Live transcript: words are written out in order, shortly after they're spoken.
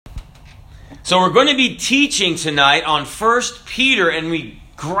So we're going to be teaching tonight on 1 Peter, and we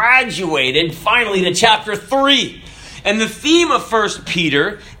graduated finally to chapter 3. And the theme of 1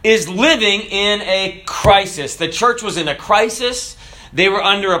 Peter is living in a crisis. The church was in a crisis. They were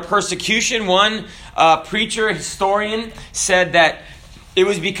under a persecution. One preacher, historian, said that it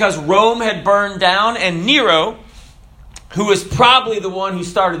was because Rome had burned down, and Nero, who was probably the one who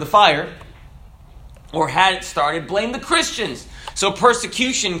started the fire, or had it started, blamed the Christians. So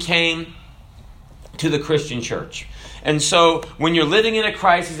persecution came to the Christian church. And so when you're living in a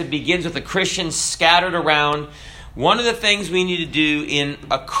crisis, it begins with the Christians scattered around. One of the things we need to do in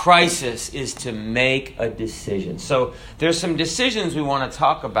a crisis is to make a decision. So there's some decisions we want to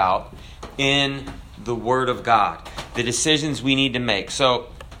talk about in the Word of God. The decisions we need to make. So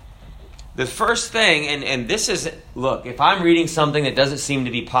the first thing, and this is, look, if I'm reading something that doesn't seem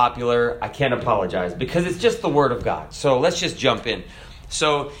to be popular, I can't apologize because it's just the Word of God. So let's just jump in.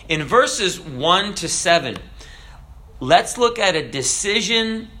 So in verses 1 to 7, let's look at a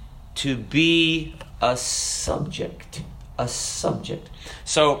decision to be a subject. A subject.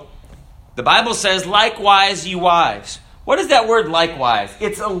 So the Bible says, likewise, you wives. What is that word likewise?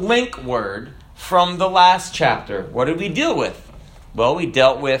 It's a link word from the last chapter. What did we deal with? Well, we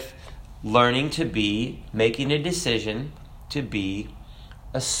dealt with learning to be, making a decision to be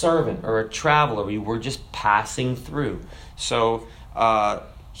a servant or a traveler. We were just passing through. So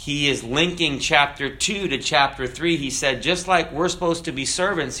he is linking chapter 2 to chapter 3. He said, just like we're supposed to be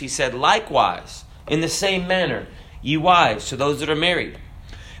servants, he said, likewise, in the same manner, you wives, to those that are married,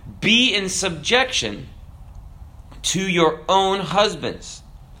 be in subjection to your own husbands,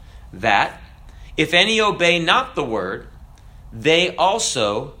 that, if any obey not the word, they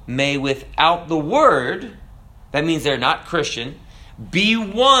also may without the word, that means they're not Christian, be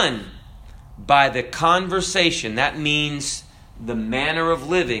won by the conversation. That means the manner of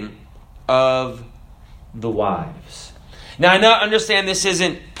living of the wives. Now, I understand this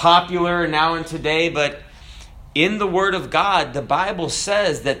isn't popular now and today, but in the Word of God, the Bible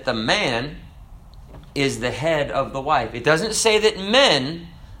says that the man is the head of the wife. It doesn't say that men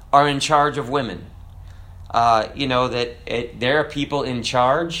are in charge of women. There are people in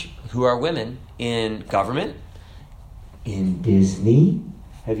charge who are women in government, in Disney.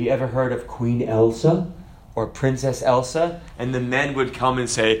 Have you ever heard of Queen Elsa or Princess Elsa? And the men would come and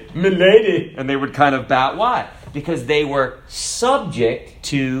say, "Milady," and they would kind of bow. Why? Because they were subject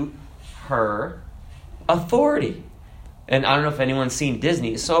to her authority. And I don't know if anyone's seen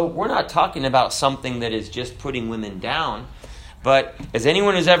Disney. So we're not talking about something that is just putting women down. But as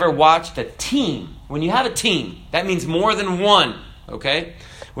anyone who's ever watched a team, when you have a team, that means more than one, okay?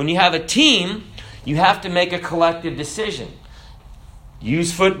 When you have a team, you have to make a collective decision.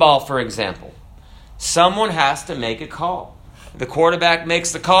 Use football, for example. Someone has to make a call. The quarterback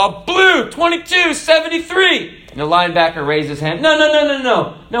makes the call, blue, 22, 73. And the linebacker raises his hand,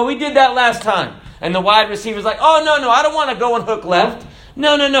 no, we did that last time. And the wide receiver's like, oh, no, I don't want to go and hook left.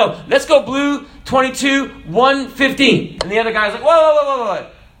 No, let's go blue, 22, 115. And the other guy's like, whoa.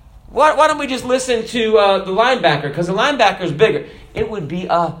 Why don't we just listen to the linebacker? Because the linebacker's bigger. It would be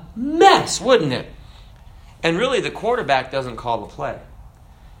a mess, wouldn't it? And really, the quarterback doesn't call the play.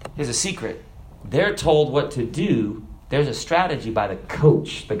 Here's a secret. They're told what to do. There's a strategy by the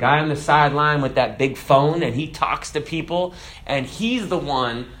coach, the guy on the sideline with that big phone, and he talks to people, and he's the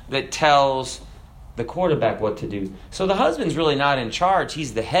one that tells the quarterback what to do. So the husband's really not in charge.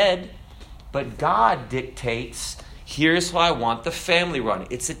 He's the head, but God dictates, here's how I want the family run.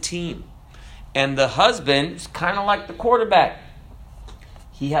 It's a team. And the husband's kind of like the quarterback.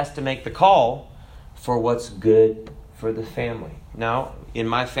 He has to make the call for what's good for the family. Now, in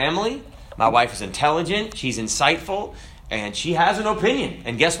my family, my wife is intelligent, she's insightful, and she has an opinion.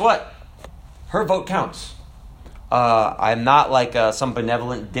 And guess what? Her vote counts. I'm not like some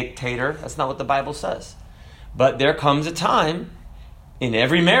benevolent dictator. That's not what the Bible says. But there comes a time in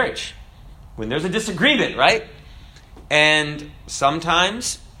every marriage when there's a disagreement, right? And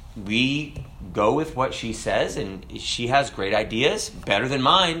sometimes we go with what she says, and she has great ideas, better than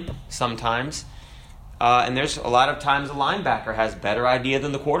mine sometimes. And there's a lot of times the linebacker has better idea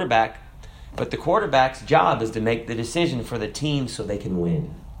than the quarterback. But the quarterback's job is to make the decision for the team so they can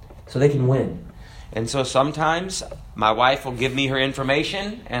win. And so sometimes my wife will give me her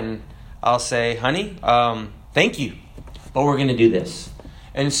information and I'll say, honey, thank you, but we're going to do this.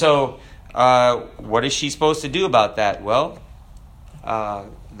 And so what is she supposed to do about that? Well,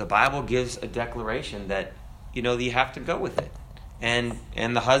 the Bible gives a declaration that, you have to go with it. And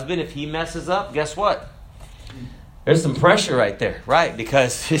the husband, if he messes up, guess what? There's some pressure right there, right?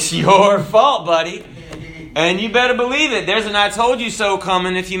 Because it's your fault, buddy. And you better believe it. There's an I told you so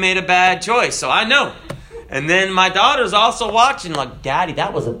coming if you made a bad choice. So I know. And then my daughter's also watching like, Daddy,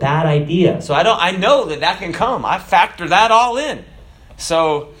 that was a bad idea. So I know that can come. I factor that all in.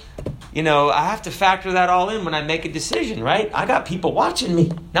 So, I have to factor that all in when I make a decision, right? I got people watching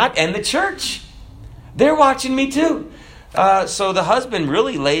me, and the church. They're watching me too. So the husband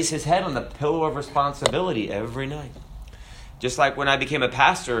really lays his head on the pillow of responsibility every night. Just like when I became a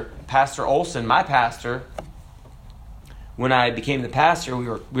pastor, Pastor Olson, my pastor, when I became the pastor, we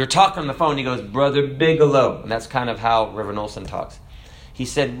were talking on the phone. He goes, Brother Bigelow. And that's kind of how Reverend Olson talks. He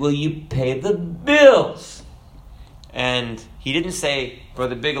said, will you pay the bills? And he didn't say,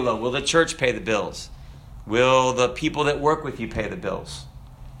 Brother Bigelow, will the church pay the bills? Will the people that work with you pay the bills?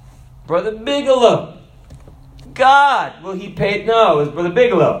 Brother Bigelow, God, will he pay? No, it was Brother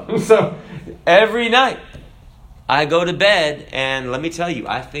Bigelow. So every night I go to bed, and let me tell you,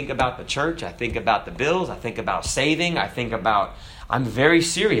 I think about the church. I think about the bills. I think about saving. I'm very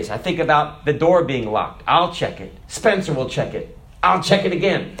serious. I think about the door being locked. I'll check it. Spencer will check it. I'll check it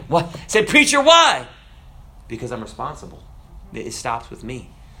again. What? Say, preacher, why? Because I'm responsible. It stops with me.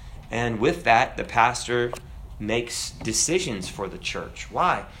 And with that, the pastor makes decisions for the church.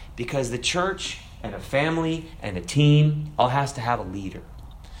 Why? Because the church and a family and a team all has to have a leader.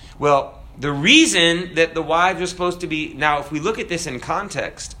 Well, the reason that the wives are supposed to be... Now, if we look at this in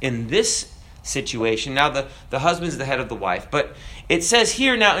context, in this situation, now the husband's the head of the wife, but it says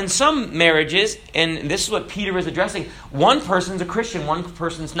here, now in some marriages, and this is what Peter is addressing, one person's a Christian, one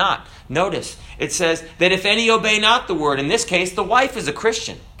person's not. Notice, it says that if any obey not the word, in this case, the wife is a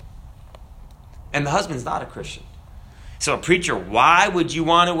Christian, and the husband's not a Christian. So, preacher, why would you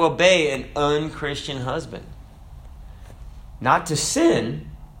want to obey an unchristian husband? Not to sin.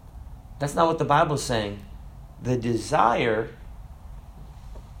 That's not what the Bible's saying. The desire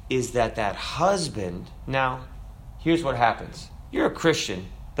is that husband... Now, here's what happens. You're a Christian.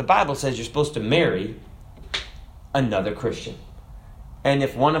 The Bible says you're supposed to marry another Christian. And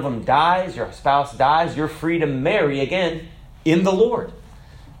if one of them dies, your spouse dies, you're free to marry again in the Lord.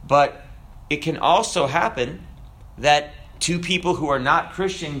 But it can also happen that two people who are not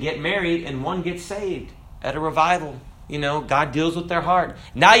Christian get married and one gets saved at a revival. God deals with their heart.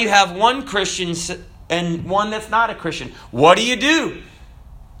 Now you have one Christian and one that's not a Christian. What do you do?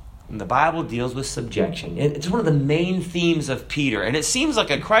 And the Bible deals with subjection. It's one of the main themes of Peter. And it seems like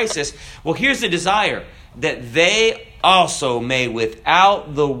a crisis. Well, here's the desire. That they also may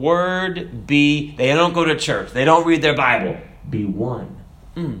without the word be... They don't go to church. They don't read their Bible. Be one.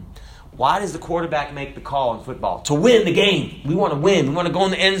 Why does the quarterback make the call in football? To win the game. We want to win. We want to go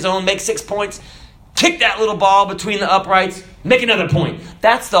in the end zone, make 6 points, kick that little ball between the uprights, make another point.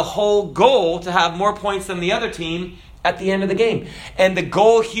 That's the whole goal, to have more points than the other team at the end of the game. And the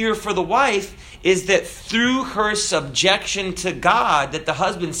goal here for the wife is that through her subjection to God that the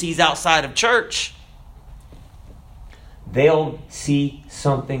husband sees outside of church, they'll see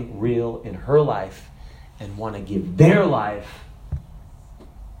something real in her life and want to give their life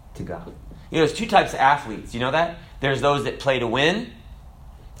to God. There's two types of athletes. You know that? There's those that play to win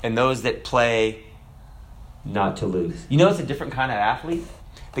and those that play not to lose. You know it's a different kind of athlete?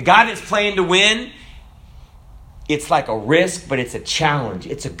 The guy that's playing to win, it's like a risk, but it's a challenge.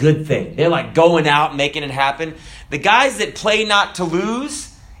 It's a good thing. They're like going out, making it happen. The guys that play not to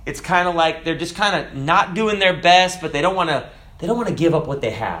lose, it's kind of like they're just kind of not doing their best, but they don't want to give up what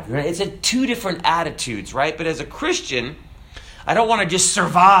they have. Right? It's two different attitudes, right? But as a Christian, I don't want to just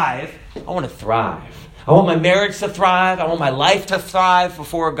survive. I want to thrive. I want my marriage to thrive. I want my life to thrive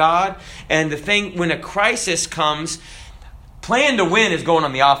before God. And the thing, when a crisis comes, playing to win is going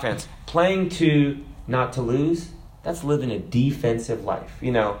on the offense. Playing to not to lose, that's living a defensive life.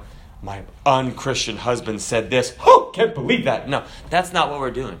 My unchristian husband said this. Oh, can't believe that. No, that's not what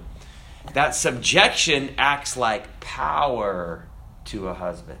we're doing. That subjection acts like power to a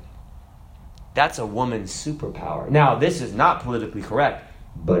husband. That's a woman's superpower. Now, this is not politically correct,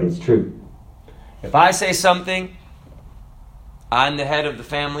 but it's true. If I say something, I'm the head of the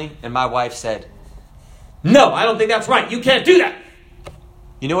family, and my wife said, no, I don't think that's right. You can't do that.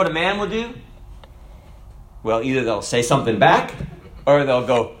 You know what a man will do? Well, either they'll say something back, or they'll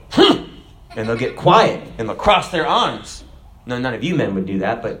go, and they'll get quiet, and they'll cross their arms. No, none of you men would do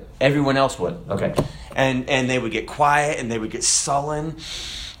that, but everyone else would. Okay. And they would get quiet, and they would get sullen,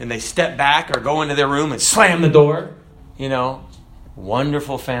 and they step back or go into their room and slam the door.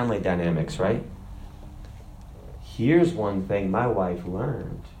 Wonderful family dynamics, right? Here's one thing my wife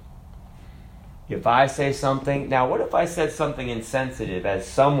learned. If I say something... Now, what if I said something insensitive, as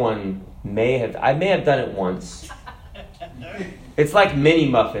someone I may have done it once. It's like mini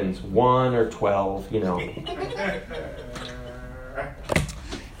muffins, 1 or 12,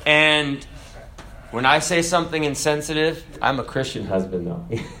 And when I say something insensitive, I'm a Christian husband, though.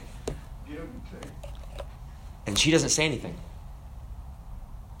 And she doesn't say anything.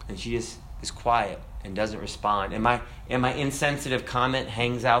 And she just is quiet and doesn't respond. And my insensitive comment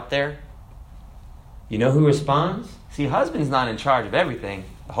hangs out there. You know who responds? See, husband's not in charge of everything.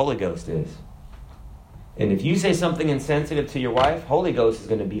 The Holy Ghost is. And if you say something insensitive to your wife, Holy Ghost is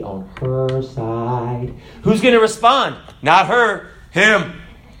going to be on her side. Who's going to respond? Not her, him.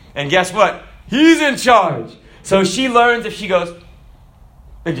 And guess what? He's in charge. So she learns if she goes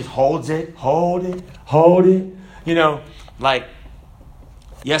and just hold it. Like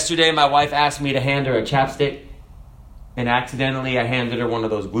yesterday my wife asked me to hand her a chapstick, and accidentally I handed her one of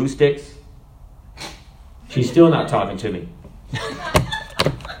those glue sticks. She's still not talking to me.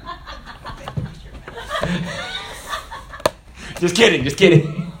 Just kidding. just kidding.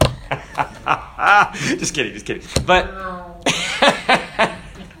 But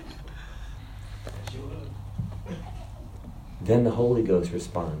then the Holy Ghost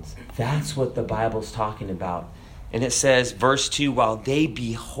responds. That's what the Bible's talking about. And it says, verse 2, while they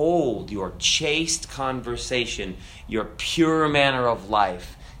behold your chaste conversation, your pure manner of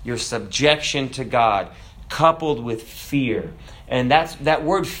life, your subjection to God, coupled with fear. And that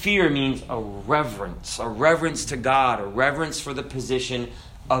word fear means a reverence to God, a reverence for the position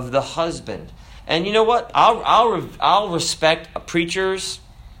of the husband. And you know what? I'll respect preachers.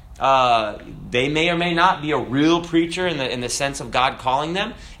 They may or may not be a real preacher in the sense of God calling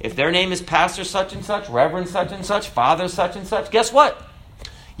them. If their name is Pastor such and such, Reverend such and such, Father such and such, guess what?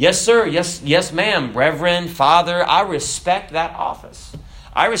 Yes, sir. Yes, ma'am. Reverend, Father. I respect that office.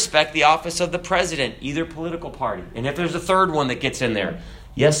 I respect the office of the president, either political party. And if there's a third one that gets in there,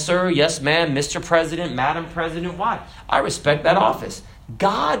 yes, sir, yes, ma'am, Mr. President, Madam President, why? I respect that office.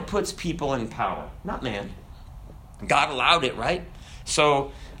 God puts people in power, not man. God allowed it, right?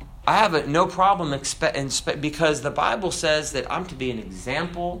 So I have no problem because the Bible says that I'm to be an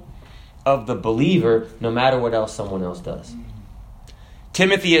example of the believer no matter what else someone else does.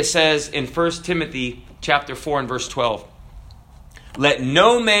 Timothy, it says in 1 Timothy chapter 4 and verse 12, let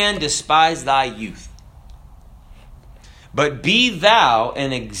no man despise thy youth, but be thou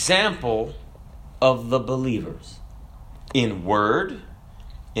an example of the believers in word,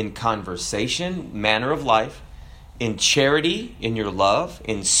 in conversation, manner of life, in charity, in your love,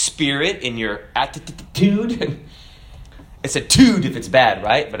 in spirit, in your attitude. It's a tude if it's bad,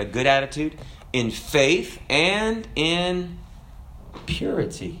 right? But a good attitude. In faith and in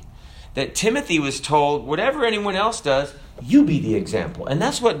purity. That Timothy was told, whatever anyone else does, you be the example. And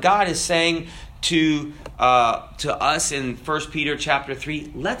that's what God is saying to us in 1 Peter chapter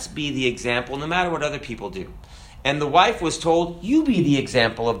 3. Let's be the example no matter what other people do. And the wife was told, you be the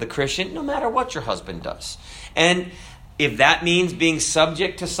example of the Christian no matter what your husband does. And if that means being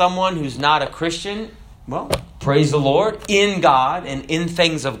subject to someone who's not a Christian, well, praise the Lord, in God and in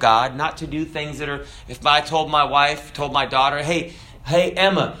things of God, not to do things that are, if I told my daughter, hey,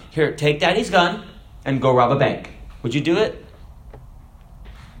 Emma, here, take Daddy's gun and go rob a bank. Would you do it?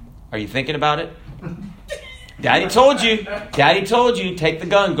 Are you thinking about it? Daddy told you, take the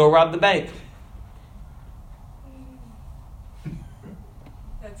gun, go rob the bank.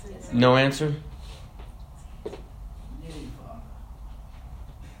 No answer?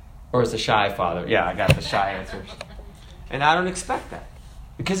 Or it's a shy father. Yeah, I got the shy answers. And I don't expect that.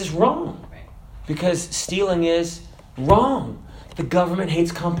 Because it's wrong. Because stealing is wrong. The government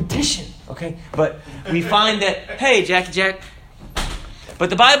hates competition. Okay? But we find that, hey, Jackie Jack. But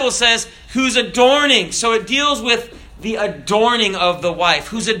the Bible says, who's adorning. So it deals with the adorning of the wife.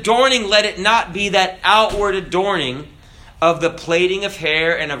 Who's adorning, let it not be that outward adorning of the plaiting of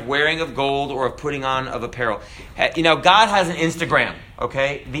hair and of wearing of gold or of putting on of apparel. You know, God has an Instagram,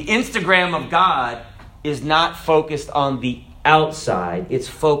 okay? The Instagram of God is not focused on the outside. It's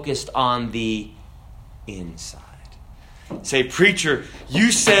focused on the inside. Say, preacher,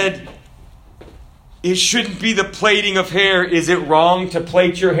 you said it shouldn't be the plaiting of hair. Is it wrong to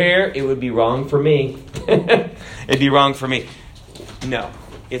plait your hair? It would be wrong for me. It'd be wrong for me. No,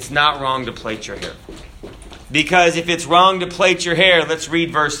 it's not wrong to plait your hair. Because if it's wrong to plait your hair, let's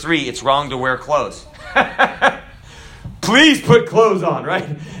read verse 3. It's wrong to wear clothes. Please put clothes on, right?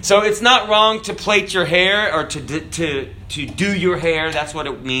 So it's not wrong to plait your hair or to do your hair. That's what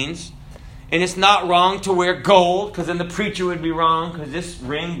it means. And it's not wrong to wear gold, because then the preacher would be wrong. Because this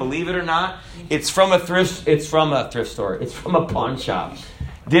ring, believe it or not, it's from a thrift store. It's from a pawn shop.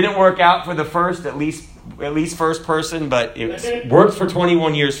 Didn't work out for the first, at least first person, but it worked for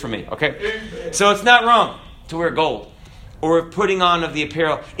 21 years for me. Okay, so it's not wrong to wear gold. or of putting on of the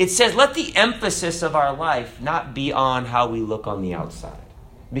apparel. It says, let the emphasis of our life not be on how we look on the outside.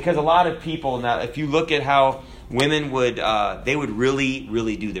 Because a lot of people, now if you look at how women would, they would really,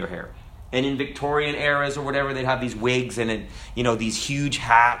 really do their hair. And in Victorian eras or whatever, they'd have these wigs and these huge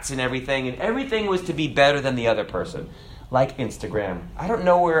hats and everything was to be better than the other person. Like Instagram. I don't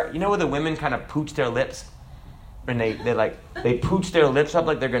know where the women kind of pooch their lips? And they pooch their lips up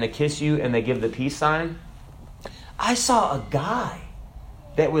like they're going to kiss you and they give the peace sign. I saw a guy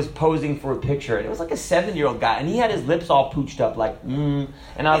that was posing for a picture, and it was like a 7-year-old guy, and he had his lips all pooched up like, And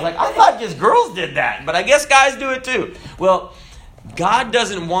I was like, I thought just girls did that, but I guess guys do it too. Well, God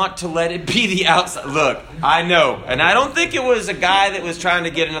doesn't want to let it be the outside. Look, I know, and I don't think it was a guy that was trying to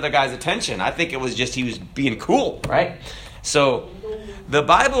get another guy's attention. I think it was just he was being cool, right? So the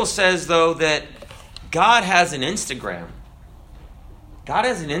Bible says, though, that God has an Instagram. God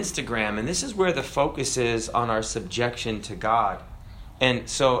has an Instagram, and this is where the focus is on our subjection to God. And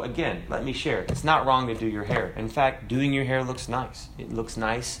so, again, let me share. It's not wrong to do your hair. In fact, doing your hair looks nice. It looks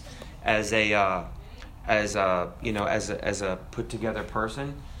nice as a put together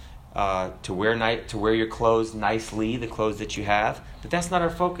person to wear your clothes nicely, the clothes that you have. But that's not our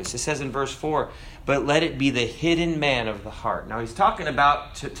focus. It says in verse 4, but let it be the hidden man of the heart. Now he's talking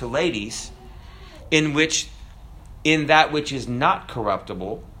about to ladies, in that which is not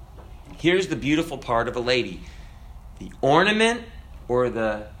corruptible. Here's the beautiful part of a lady. The ornament or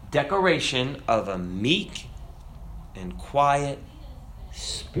the decoration of a meek and quiet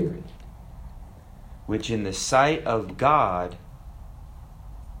spirit, which is in the sight of God,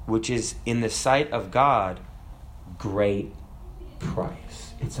 great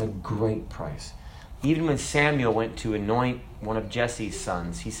price. It's a great price. Even when Samuel went to anoint one of Jesse's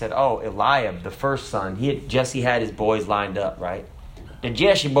sons, he said, Eliab, the first son, Jesse had his boys lined up, right? The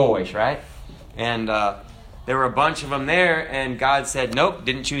Jesse boys, right? And there were a bunch of them there, and God said, nope,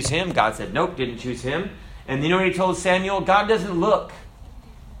 didn't choose him. God said, nope, didn't choose him. And you know what he told Samuel? God doesn't look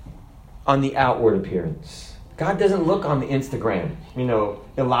on the outward appearance. God doesn't look on the Instagram.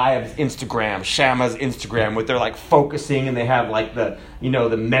 Eliab's Instagram, Shammah's Instagram, with their focusing and they have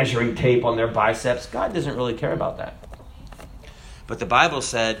the measuring tape on their biceps. God doesn't really care about that. But the Bible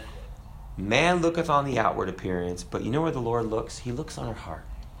said, man looketh on the outward appearance, but you know where the Lord looks? He looks on our heart.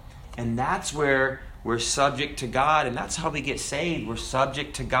 And that's where we're subject to God, and that's how we get saved. We're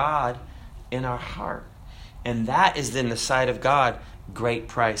subject to God in our heart. And that is in the sight of God great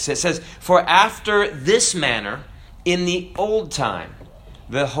price. It says, for after this manner, in the old time,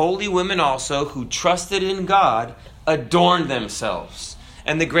 the holy women also who trusted in God adorned themselves.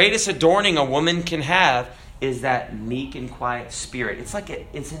 And the greatest adorning a woman can have is that meek and quiet spirit.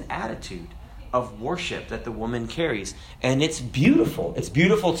 It's an attitude of worship that the woman carries. And it's beautiful. It's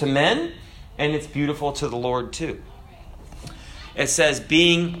beautiful to men, and it's beautiful to the Lord too. It says,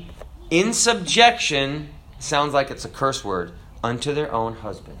 being in subjection, sounds like it's a curse word, unto their own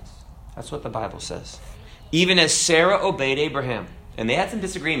husbands. That's what the Bible says. Even as Sarah obeyed Abraham. And they had some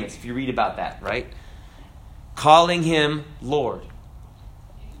disagreements if you read about that, right? Calling him Lord.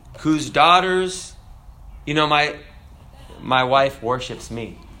 Whose daughters, my wife worships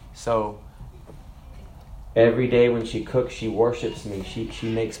me. So every day when she cooks, she worships me. She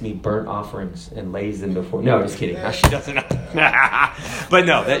makes me burnt offerings and lays them before. No, just kidding. No, she doesn't. But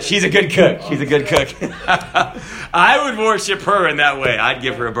no, she's a good cook. She's a good cook. I would worship her in that way. I'd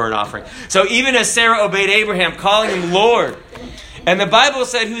give her a burnt offering. So even as Sarah obeyed Abraham, calling him Lord. And the Bible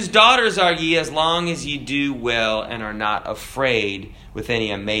said, whose daughters are ye, as long as ye do well and are not afraid with any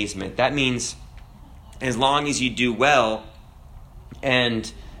amazement. That means as long as you do well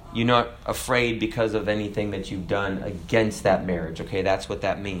and you're not afraid because of anything that you've done against that marriage. Okay, that's what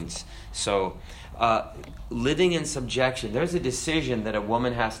that means. So living in subjection, there's a decision that a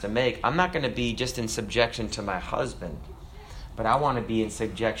woman has to make. I'm not going to be just in subjection to my husband, but I want to be in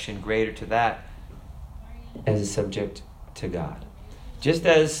subjection greater to that as a subject to God. Just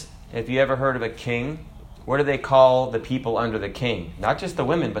as, if you ever heard of a king, what do they call the people under the king? Not just the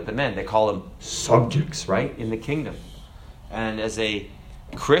women, but the men. They call them subjects, right, in the kingdom. And as a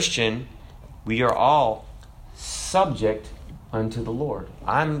Christian, we are all subject unto the Lord.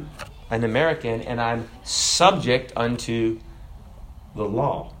 I'm an American, and I'm subject unto the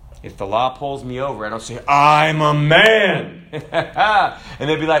law. If the law pulls me over, I don't say, I'm a man. And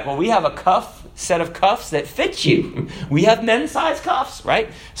they'd be like, well, we have a set of cuffs that fit you. We have men's-sized cuffs,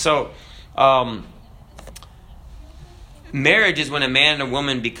 right? So, marriage is when a man and a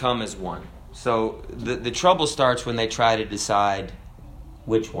woman become as one. So the trouble starts when they try to decide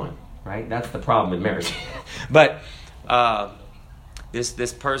which one, right? That's the problem with marriage. But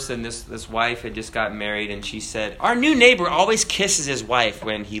This person, this wife had just got married, and she said, "Our new neighbor always kisses his wife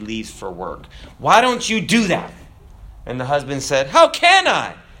when he leaves for work. Why don't you do that?" And the husband said, "How can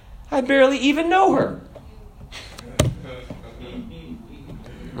I? I barely even know her."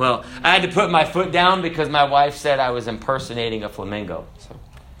 Well, I had to put my foot down because my wife said I was impersonating a flamingo. So.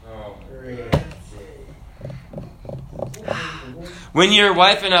 When your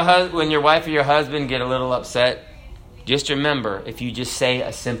wife or your husband get a little upset, just remember, if you just say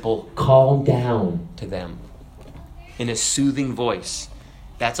a simple "calm down" to them in a soothing voice,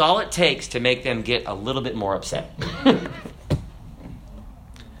 that's all it takes to make them get a little bit more upset.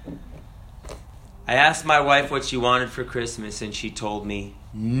 I asked my wife what she wanted for Christmas, and she told me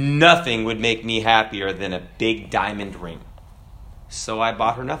nothing would make me happier than a big diamond ring. So I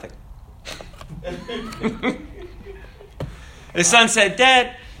bought her nothing. The son said,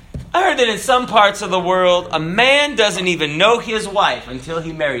 "Dad, I heard that in some parts of the world, a man doesn't even know his wife until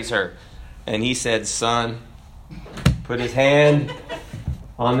he marries her." And he said, "Son," put his hand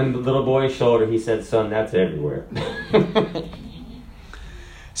on the little boy's shoulder. He said, "Son, that's everywhere."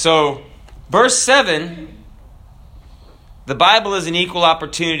 So, verse 7, the Bible is an equal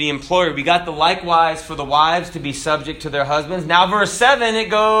opportunity employer. We got the likewise for the wives to be subject to their husbands. Now, verse 7, it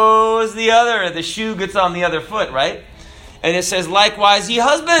goes the other. The shoe gets on the other foot, right? And it says, "Likewise, ye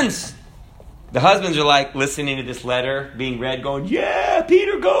husbands." The husbands are like listening to this letter being read, going, "Yeah,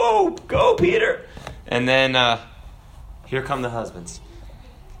 Peter, go, Peter." And then here come the husbands.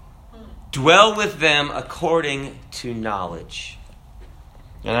 "Dwell with them according to knowledge."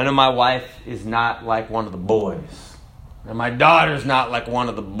 And I know my wife is not like one of the boys. And my daughter's not like one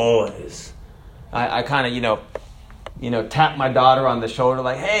of the boys. I kind of, tap my daughter on the shoulder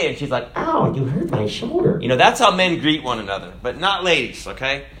like, "Hey," and she's like, "Ow, you hurt my shoulder." That's how men greet one another, but not ladies,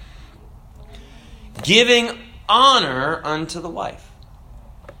 okay? "Giving honor unto the wife,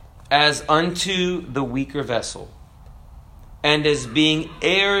 as unto the weaker vessel, and as being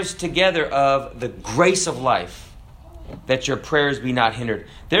heirs together of the grace of life, that your prayers be not hindered."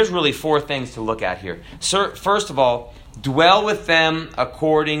 There's really 4 things to look at here. First of all, dwell with them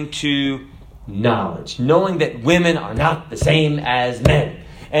according to knowledge, knowing that women are not the same as men.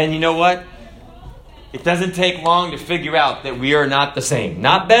 And you know what? It doesn't take long to figure out that we are not the same.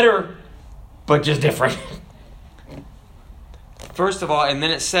 Not better, but just different. First of all, and then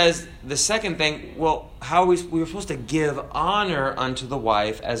it says the second thing, well, how we were supposed to give honor unto the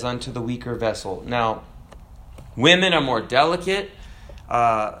wife as unto the weaker vessel. Now, women are more delicate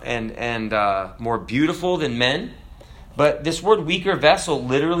and more beautiful than men. But this word weaker vessel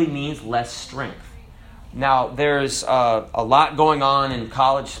literally means less strength. Now, there's a lot going on in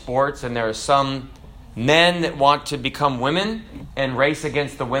college sports, and there are some men that want to become women and race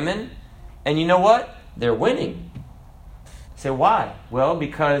against the women. And you know what? They're winning. Say, why? Well,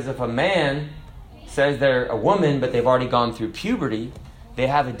 because if a man says they're a woman, but they've already gone through puberty, they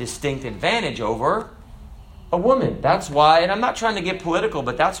have a distinct advantage over a woman. That's why, and I'm not trying to get political,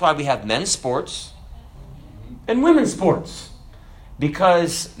 but that's why we have men's sports and women's sports,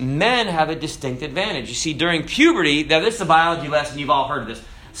 because men have a distinct advantage. You see, during puberty, now this is a biology lesson, you've all heard of this.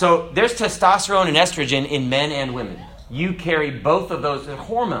 So there's testosterone and estrogen in men and women. You carry both of those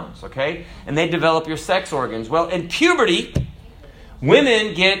hormones, okay? And they develop your sex organs. Well, in puberty,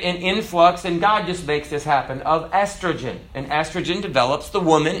 women get an influx, and God just makes this happen, of estrogen. And estrogen develops the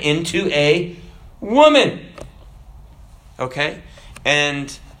woman into a woman. Okay?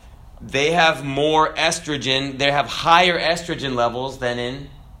 And they have more estrogen, they have higher estrogen levels than in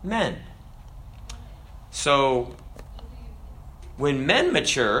men. So, when men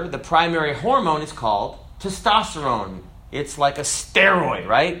mature, the primary hormone is called testosterone. It's like a steroid,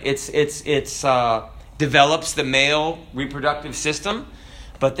 right? It's develops the male reproductive system.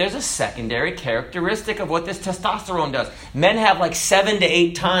 But there's a secondary characteristic of what this testosterone does. Men have like 7 to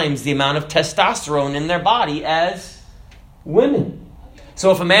 8 times the amount of testosterone in their body as women. So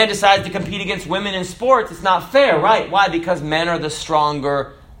if a man decides to compete against women in sports, it's not fair, right? Why? Because men are the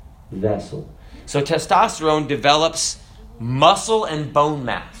stronger vessel. So testosterone develops muscle and bone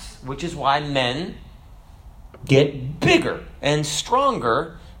mass, which is why men get bigger and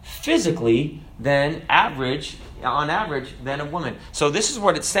stronger physically on average, than a woman. So this is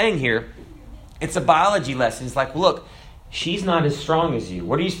what it's saying here. It's a biology lesson. It's like, look, she's not as strong as you.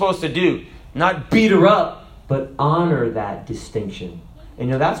 What are you supposed to do? Not beat her up, but honor that distinction.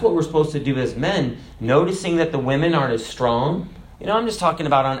 And that's what we're supposed to do as men, noticing that the women aren't as strong. I'm just talking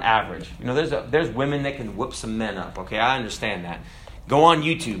about on average. There's women that can whoop some men up, okay? I understand that. Go on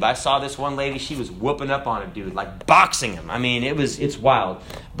YouTube. I saw this one lady, she was whooping up on a dude, like boxing him. I mean, it's wild.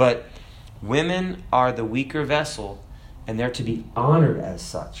 But women are the weaker vessel and they're to be honored as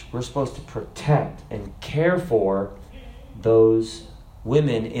such. We're supposed to protect and care for those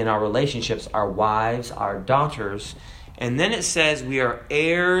women in our relationships, our wives, our daughters. And then it says we are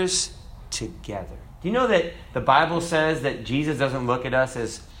heirs together. Do you know that the Bible says that Jesus doesn't look at us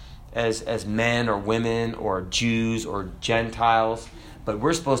as men or women or Jews or Gentiles, but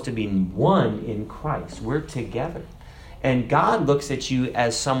we're supposed to be one in Christ. We're together. And God looks at you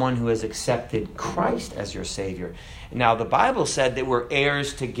as someone who has accepted Christ as your Savior. Now, the Bible said that we're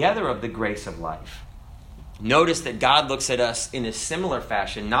heirs together of the grace of life. Notice that God looks at us in a similar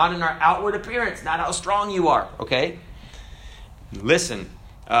fashion, not in our outward appearance, not how strong you are, okay? Listen,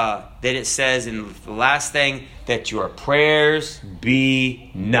 that it says in the last thing that your prayers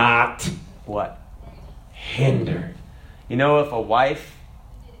be not, what? Hindered. You know, if a wife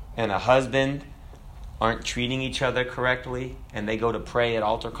and a husband aren't treating each other correctly and they go to pray at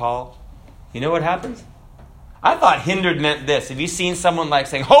altar call, you know what happens? I thought hindered meant this. Have you seen someone like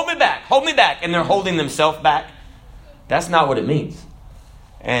saying, hold me back, and they're holding themselves back? That's not what it means.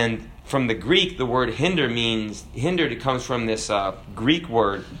 And from the Greek, the word hindered, it comes from this Greek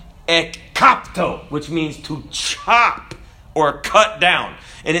word, ekapto, which means to chop or cut down.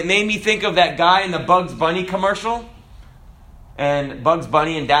 And it made me think of that guy in the Bugs Bunny commercial. And Bugs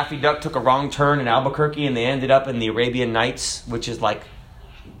Bunny and Daffy Duck took a wrong turn in Albuquerque and they ended up in the Arabian Nights, which is like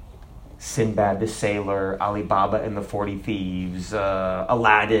Sinbad the Sailor, Ali Baba and the 40 Thieves,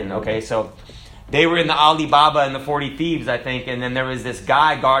 Aladdin. Okay, so they were in the Ali Baba and the 40 Thieves, I think, and then there was this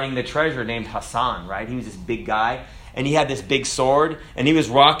guy guarding the treasure named Hassan, right? He was this big guy, and he had this big sword, and he was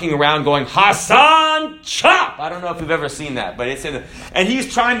walking around going, Hassan, chop! I don't know if you've ever seen that, but it's in the... And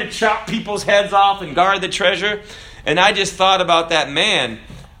he's trying to chop people's heads off and guard the treasure. And I just thought about that, man,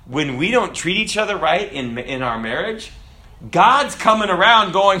 when we don't treat each other right in our marriage, God's coming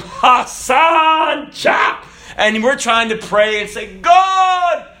around going, Hassan, chop! And we're trying to pray and say,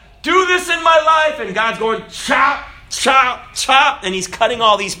 God, do this in my life. And God's going, chop, chop, chop. And he's cutting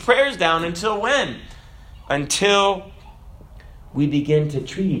all these prayers down until when? Until we begin to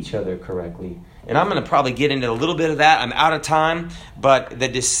treat each other correctly. And I'm going to probably get into a little bit of that. I'm out of time. But the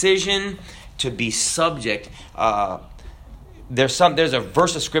decision to be subject, there's a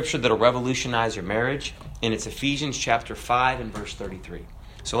verse of scripture that'll revolutionize your marriage, and it's Ephesians chapter 5 and verse 33.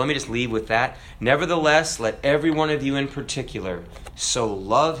 So let me just leave with that. Nevertheless, let every one of you in particular so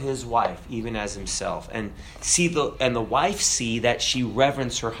love his wife even as himself, and the wife see that she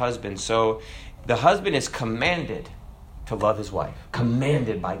reverence her husband. So the husband is commanded to love his wife,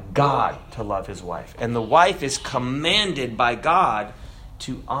 commanded by God to love his wife, and the wife is commanded by God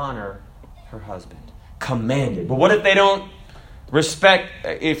to honor her husband. Commanded. But what if they don't respect?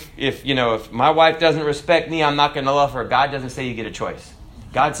 If my wife doesn't respect me, I'm not going to love her. God doesn't say you get a choice.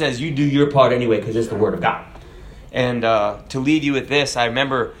 God says you do your part anyway because it's the word of God. And to leave you with this, I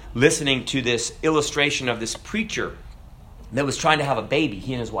remember listening to this illustration of this preacher that was trying to have a baby,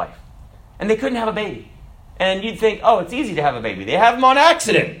 he and his wife. And they couldn't have a baby. And you'd think, oh, it's easy to have a baby. They have them on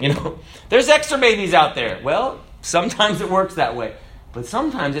accident. There's extra babies out there. Well, sometimes it works that way. But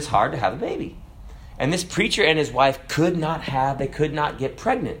sometimes it's hard to have a baby. And this preacher and his wife could not get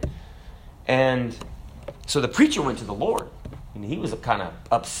pregnant. And so the preacher went to the Lord. And he was kind of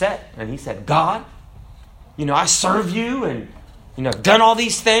upset. And he said, God, I serve you and, I've done all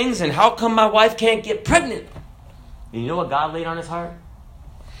these things. And how come my wife can't get pregnant? And you know what God laid on his heart?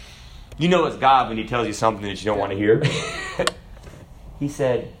 You know it's God when he tells you something that you don't want to hear. He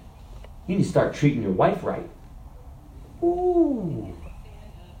said, you need to start treating your wife right. Ooh.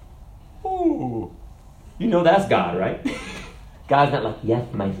 You know that's God, right? God's not like, yes,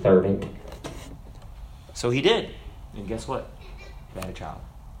 my servant. So he did. And guess what? They had a child.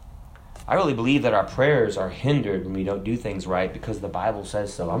 I really believe that our prayers are hindered when we don't do things right because the Bible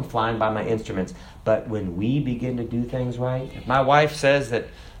says so. I'm flying by my instruments. But when we begin to do things right, if my wife says that,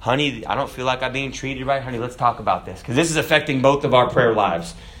 honey, I don't feel like I'm being treated right, honey, let's talk about this. Because this is affecting both of our prayer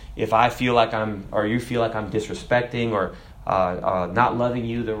lives. If I feel like you feel like I'm disrespecting or not loving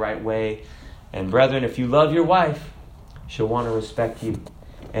you the right way. And brethren, if you love your wife, she'll want to respect you.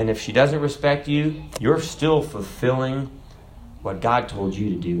 And if she doesn't respect you, you're still fulfilling what God told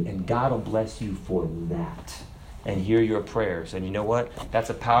you to do. And God will bless you for that and hear your prayers. And you know what? That's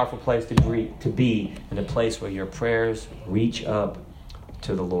a powerful place to be, in a place where your prayers reach up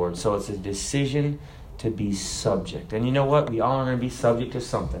to the Lord. So it's a decision to be subject. And you know what? We all are going to be subject to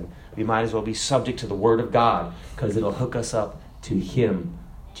something. We might as well be subject to the Word of God because it'll hook us up to Him,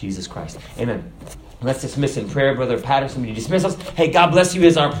 Jesus Christ. Amen. Let's dismiss in prayer. Brother Patterson, would you dismiss us? Hey, God bless you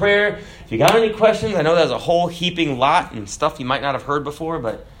is our prayer. If you got any questions, I know there's a whole heaping lot and stuff you might not have heard before,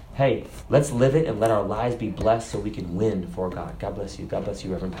 but Hey, let's live it and let our lives be blessed so we can win for God. God bless you. God bless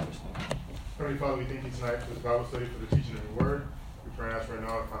you, Reverend Patterson. Heavenly Father, we thank you tonight for this Bible study, for the teaching of your word. We pray and ask right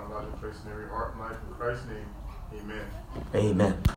now to find a logical place in every heart and life. In Christ's name, amen. Amen.